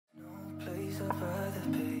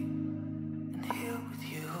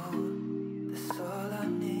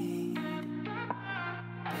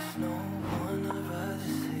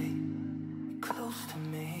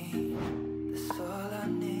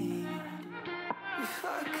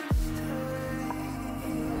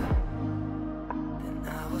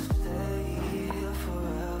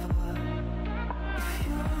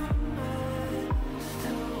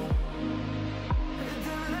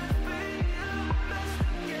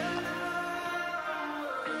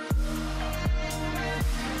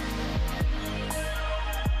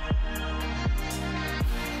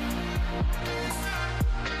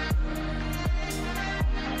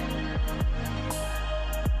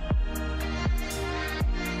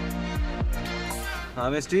हाँ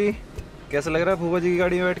मिस्टी, कैसा लग रहा है फूफा जी की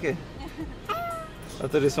गाड़ी में बैठ के?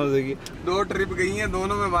 तो रिस्पॉन्स देगी। 2 ट्रिप गई हैं,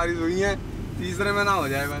 दोनों में बारिश हुई है, तीसरे में ना हो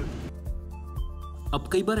जाए बस। अब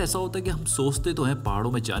कई बार ऐसा होता है कि हम सोचते तो हैं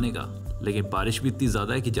पहाड़ों में जाने का, लेकिन बारिश भी इतनी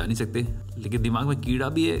ज़्यादा है कि जा नहीं सकते। लेकिन दिमाग में कीड़ा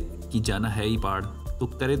भी है कि जाना है ही पहाड़, तो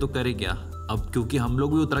करे क्या। अब क्योंकि हम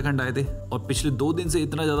लोग भी उत्तराखंड आए थे और पिछले 2 दिन से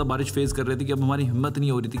इतना ज़्यादा बारिश फेस कर रहे थे कि अब हमारी हिम्मत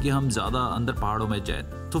नहीं हो रही थी कि हम ज़्यादा अंदर पहाड़ों में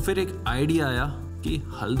जाए। तो फिर एक आइडिया आया कि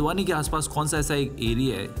हल्द्वानी के आसपास कौन सा ऐसा एक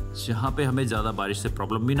एरिया है जहाँ पे हमें ज़्यादा बारिश से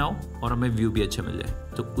प्रॉब्लम भी ना हो और हमें व्यू भी अच्छा मिल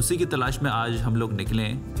जाए। तो उसी की तलाश में आज हम लोग निकले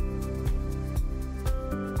हैं।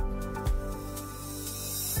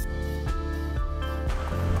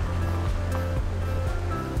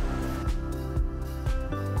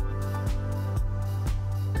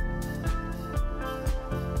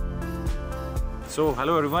 So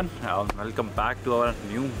hello everyone, welcome back to our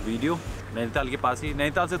new video. Nainital के पास ही,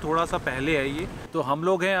 नैनीताल से थोड़ा सा पहले है ये। तो हम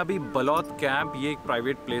लोग हैं अभी बलौत कैंप, ये एक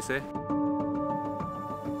प्राइवेट प्लेस है।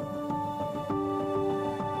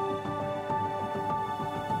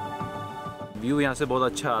 व्यू यहाँ से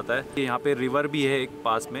बहुत अच्छा आता है। यहाँ पे रिवर भी है एक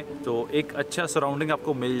पास में, तो एक अच्छा सराउंडिंग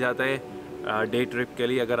आपको मिल जाता है डे ट्रिप के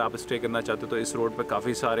लिए। अगर आप स्टे करना चाहते हो तो इस रोड पे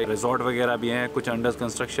काफ़ी सारे रिजॉर्ट वगैरह भी हैं, कुछ अंडर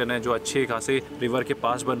कंस्ट्रक्शन है जो अच्छे खासे रिवर के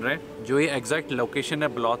पास बन रहे हैं। जो ये एग्जैक्ट लोकेशन है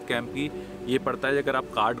बलौत कैंप की, ये पड़ता है अगर आप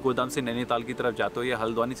काठ गोदाम से नैनीताल की तरफ जाते हो या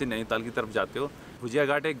हल्द्वानी से नैनीताल की तरफ जाते हो, भुजिया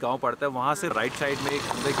घाट एक गाँव पड़ता है, वहाँ से राइट साइड में एक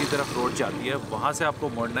अंदर की तरफ रोड जाती है, वहाँ से आपको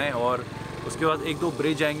मुड़ना है और उसके बाद 1-2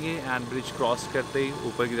 ब्रिज आएंगे एंड ब्रिज क्रॉस करते ही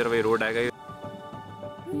ऊपर की तरफ ये रोड आएगा।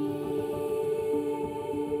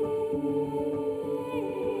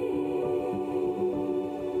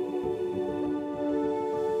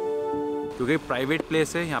 क्योंकि प्राइवेट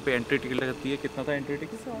प्लेस है, यहाँ पे एंट्री टिकट लगती है। कितना था एंट्री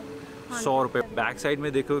टिकट? 100 रुपये। बैक साइड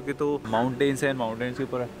में देखोगे तो माउंटेन्स हैं, माउंटेन्स के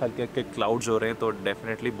ऊपर हल्के हल्के क्लाउड्स हो रहे हैं, तो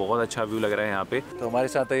डेफिनेटली बहुत अच्छा व्यू लग रहा है यहाँ पे। तो हमारे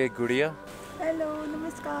साथ है ये गुड़िया। हेलो,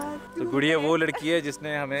 नमस्कार। तो गुड़िया वो लड़की है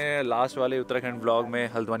जिसने हमें लास्ट वाले उत्तराखंड ब्लॉग में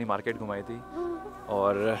हल्द्वानी मार्केट घुमाई थी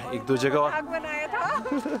और 1-2 जगह बनाया था।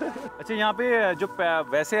 अच्छा, यहाँ पे जो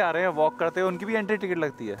वैसे आ रहे हैं वॉक करते हैं उनकी भी एंट्री टिकट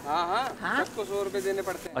लगती है? हाँ, सबको 100 रुपये देने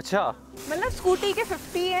पड़ते हैं। अच्छा, मतलब स्कूटी के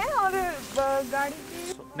 50 है और गाड़ी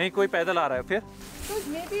की नहीं, कोई पैदल आ रहा है फिर तो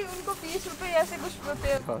मे भी उनको 20 रुपये ऐसे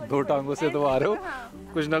कुछ। 2 टांगों से तो आ रहे हो,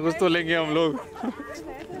 कुछ ना कुछ तो लेंगे हम लोग।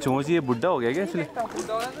 चोंच ये बुड्ढा हो गया क्या? इसलिए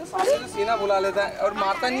बुड्ढा हो गया तो सामने से सीना बुला लेता है और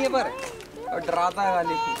मारता नहीं है, पर और डराता है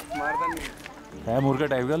वाले की, मारता नहीं है। मूर्खा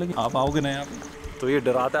टाइप का, लेकिन आप आओगे ना यहाँ पे तो ये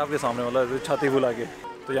डराता है आपके सामने, मतलब छाती बुला के।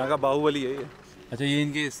 तो यहाँ का बाहुबली है ये। अच्छा, ये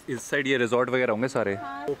इनके इस साइड ये रिजॉर्ट वगैरह होंगे सारे।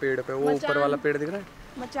 वो पेड़ पे, वो ऊपर वाला पेड़ दिख रहा है,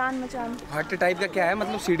 मचान हट टाइप का क्या है,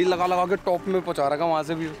 मतलब सीढ़ी लगा के टॉप में पहुंचा रखा, वहाँ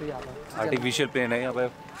से भी सही आता है। आर्टिफिशियल प्लेन है यहाँ पे,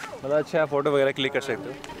 मतलब अच्छा है, फोटो वगैरह क्लिक कर सकते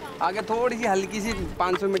हो। आगे थोड़ी सी हल्की सी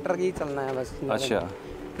 500 मीटर की चलना है बस। अच्छा,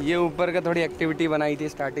 ये ऊपर का थोड़ी एक्टिविटी बनाई थी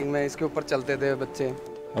स्टार्टिंग में, इसके ऊपर चलते थे बच्चे।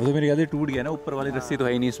 अब तो मेरी याद टूट गया ना, ऊपर वाली रस्सी तो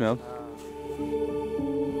है ही नहीं इसमें अब।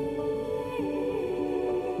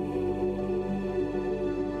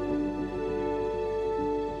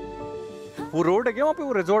 वो रोड है क्या वहाँ पे?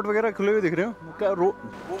 वो रिजॉर्ट वगैरह खुले हुए दिख रहे हो क्या? वो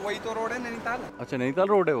वही तो रोड है नैनीताल। अच्छा, नैनीताल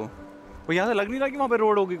रोड है वो यहाँ से लग नहीं रहा कि वहाँ पे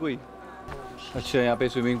रोड होगी कोई। अच्छा, यहाँ पे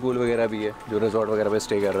स्विमिंग पूल वगैरह भी है जो रिजॉर्ट वगैरह पे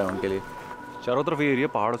स्टे कर रहे हैं उनके लिए। चारों तरफ ये एरिया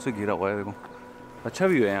पहाड़ों से घिरा हुआ है, देखो अच्छा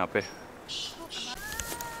व्यू है यहाँ पे।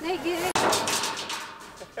 नहीं गिरे।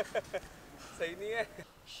 सही नहीं है।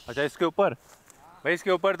 अच्छा, इसके ऊपर भाई,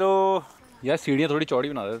 इसके ऊपर तो यार सीढ़ियाँ थोड़ी चौड़ी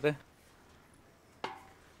बना देते।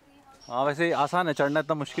 हाँ, वैसे आसान है चढ़ना,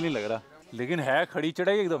 इतना मुश्किल नहीं लग रहा, लेकिन है खड़ी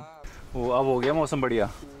चढ़ाई एकदम। वो अब हो गया मौसम बढ़िया,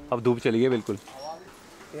 अब धूप चली गई बिल्कुल।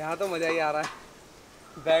 यहाँ तो मज़ा ही आ रहा है,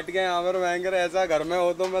 बैठ गए यहाँ पर। भयंकर ऐसा घर में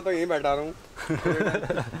हो तो मैं तो यहीं बैठा रहा हूँ।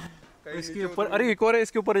 इसके ऊपर, अरे एक और है,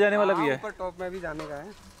 इसके ऊपर जाने वाला भी है। ऊपर टॉप में भी जाने का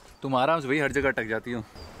है। तुम आराम से भाई हर जगह अटक जाती हो।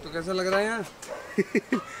 तो कैसा लग रहा है यहाँ?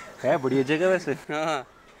 है बढ़िया जगह वैसे। हाँ,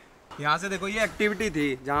 यहाँ से देखो ये एक्टिविटी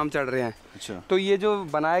थी जहाँ हम चढ़ रहे हैं। अच्छा, तो ये जो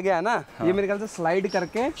बनाया गया है ना, हाँ। ये मेरे ख्याल से स्लाइड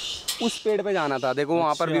करके उस पेड़ पे जाना था। देखो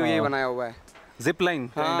वहाँ पर भी यही बनाया हुआ है। Zip line,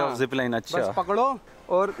 kind of zip line. अच्छा, बस पकड़ो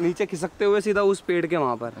और नीचे खिसकते हुए सीधा उस पेड़ के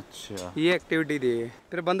वहाँ पर। अच्छा, ये एक्टिविटी दी है,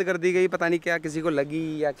 फिर बंद कर दी गई, पता नहीं क्या किसी को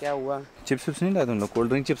लगी या क्या हुआ। चिप्स विप्स नहीं लाए तुम लोग? कोल्ड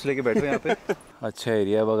ड्रिंक चिप्स लेके बैठे हो यहाँ पे। अच्छा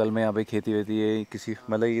एरिया बगल में, यहाँ पे खेती वेती है किसी,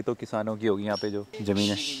 मतलब ये तो किसानों की होगी यहाँ पे जो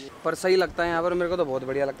जमीन है। पर सही लगता है यहाँ पर, मेरे को तो बहुत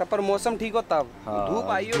बढ़िया लगता है। पर मौसम ठीक हो तब, धूप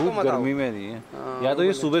आई हो तो मत आओ। गर्मी में नहीं है, या तो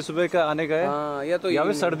ये सुबह सुबह का आने का है, या तो या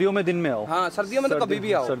फिर सर्दियों में दिन में आओ। हाँ, सर्दियों में तो कभी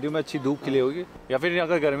भी आओ। सर्दियों में अच्छी धूप खिली होगी, या फिर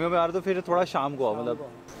अगर गर्मियों में आ रहे तो फिर थोड़ा शाम को आओ। मतलब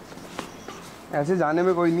ऐसे जाने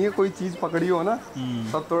में कोई नहीं है, कोई चीज पकड़ी हो ना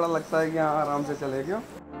तब थोड़ा लगता है कि हाँ आराम से चले क्यों।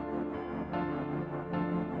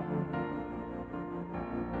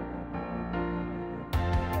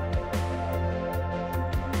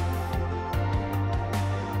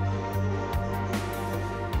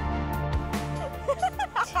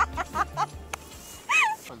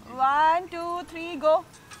 One, two, three, go.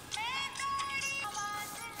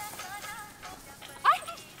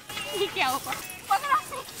 ये क्या हुआ? पकड़ा।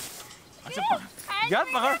 अच्छा यार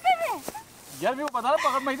पकड़, यार मेरे को पता है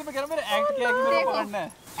पकड़, मैं कह रहा हूँ मेरे एक्ट किया है कि मेरे को पकड़ना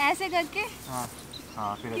है। ऐसे करके। हाँ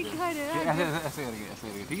हाँ, फिर ऐसे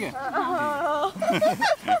करके, ठीक है।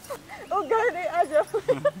 ओ घर आ जाओ।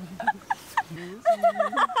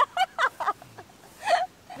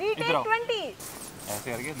 इधर आओ। 20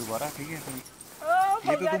 ऐसे करके दोबारा, ठीक है।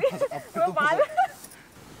 ये तो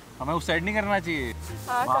हमें उस साइड नहीं करना चाहिए,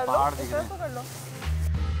 हाँ, वहाँ कर लो, पहाड़ दिख रहे हैं। तो कर लो।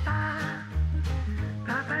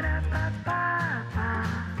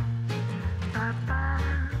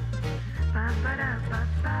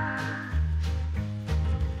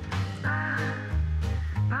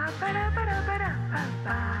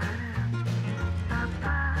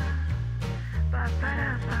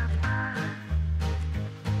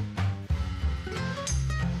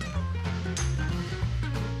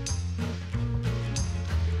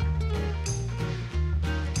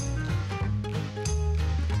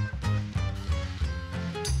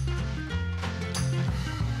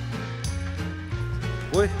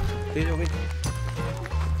 ओए तेज हो गई,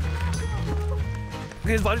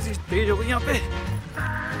 बारिश तेज हो गई यहाँ पे,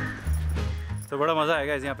 तो बड़ा मज़ा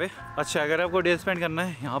आएगा यहाँ पे। अच्छा अगर आपको डे स्पेंड करना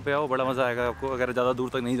है यहाँ पे आओ, बड़ा मज़ा आएगा आपको। अगर ज़्यादा दूर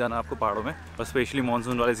तक नहीं जाना आपको पहाड़ों में, और स्पेशली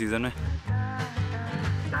मानसून वाले सीज़न में।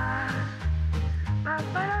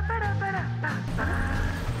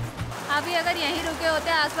 अभी अगर यहीं रुके होते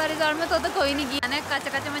आसपास रिजॉर्ट में तो कोई नहीं गया ना, कच्चे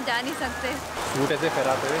कच्चे में जा नहीं सकते। सूट ऐसे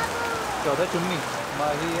फहराते हुए, क्या होता है चुन्नी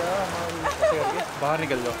माहिया बाहर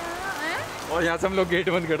निकल जाओ, और यहाँ से हम लोग गेट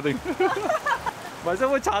बंद कर देंगे। वैसे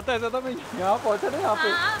वो चाहता ऐसा था, मैं यहाँ पहुँचा ना यहाँ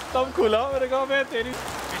पे तब खुला, मेरे कहा मैं तेरी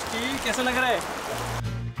मिस्टी कैसा लग रहा है।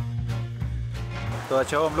 तो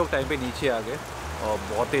अच्छा वो हम लोग टाइम पे नीचे आ गए, और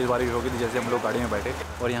बहुत तेज़ बारिश हो गई थी जैसे हम लोग गाड़ी में बैठे।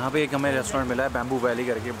 और यहाँ पे एक हमें रेस्टोरेंट मिला है बैम्बू वैली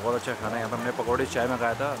करके, बहुत अच्छा खाना है यहाँ पे। हमने पकौड़े चाय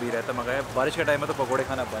मंगाया था, अभी रहता मंगाया। बारिश का टाइम है तो पकौड़े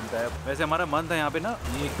खाना बनता है। वैसे हमारा मन था यहाँ पे ना,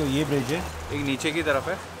 एक तो ये ब्रिज है, एक नीचे की तरफ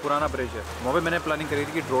है पुराना ब्रिज है, वहाँ पे मैंने प्लानिंग करी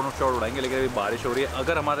थी कि ड्रोन शॉट उड़ाएंगे, लेकिन अभी बारिश हो रही है।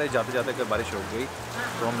 अगर हमारे जाते जाते अगर बारिश हो गई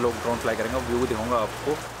तो हम लोग ड्रोन फ्लाई करेंगे, व्यू दिखाऊंगा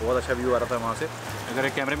आपको। बहुत अच्छा व्यू आ रहा था वहाँ से। अगर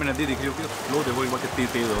एक कैमरे में नदी दिख रही होगी, फ्लो देखो एक बार कितनी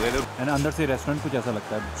तेज़ हो गई। एंड अंदर से रेस्टोरेंट कुछ ऐसा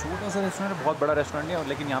लगता है, छोटा सा रेस्टोरेंट, बहुत बड़ा रेस्टोरेंट नहीं है,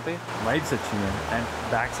 लेकिन यहाँ पे वाइब्स अच्छी हैं। एंड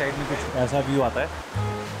बैक साइड में कुछ ऐसा व्यू आता है,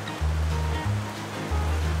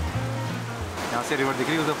 यहाँ से रिवर दिख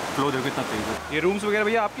रही है, उधर फ्लो देखो कितना तेज़ है। ये रूम्स वगैरह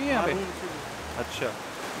भैया आपकी हैं यहाँ पे? अच्छा,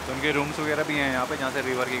 तो उनके रूम्स वगैरह भी हैं यहाँ पे, जहाँ से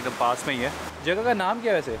रिवर के एकदम पास में ही है। जगह का नाम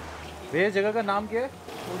क्या है वैसे भैया? जगह का नाम क्या है?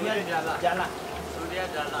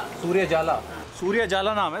 सूर्यजाला।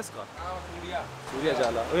 सूर्यजाला नाम है इसका।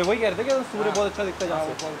 सूर्यजाला, वही कह रहे थे कि सूर्य बहुत अच्छा दिखता है जहाँ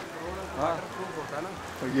से। हाँ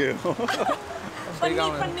ये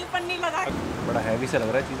पन्नी पन्नी लगा। बड़ा हैवी सा लग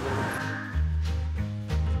रहा है चीज़।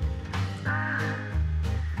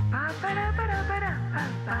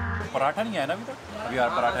 पराठा नहीं आया ना अभी तक? अभी यार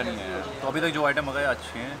पराठा नहीं आया, तो अभी तक जो आइटम मंगाए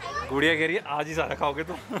अच्छे हैं। गुड़िया कह रही है आज ही सारा खाओगे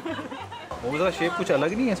तो। वो ज़रा शेप कुछ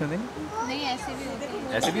अलग नहीं है इसमें? नहीं ऐसे भी होते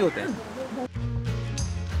हैं। ऐसे भी होते हैं।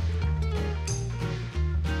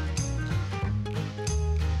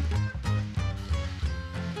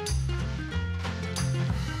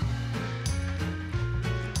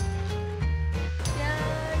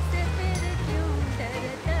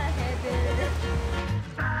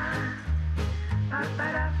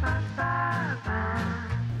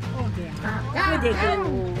 देखो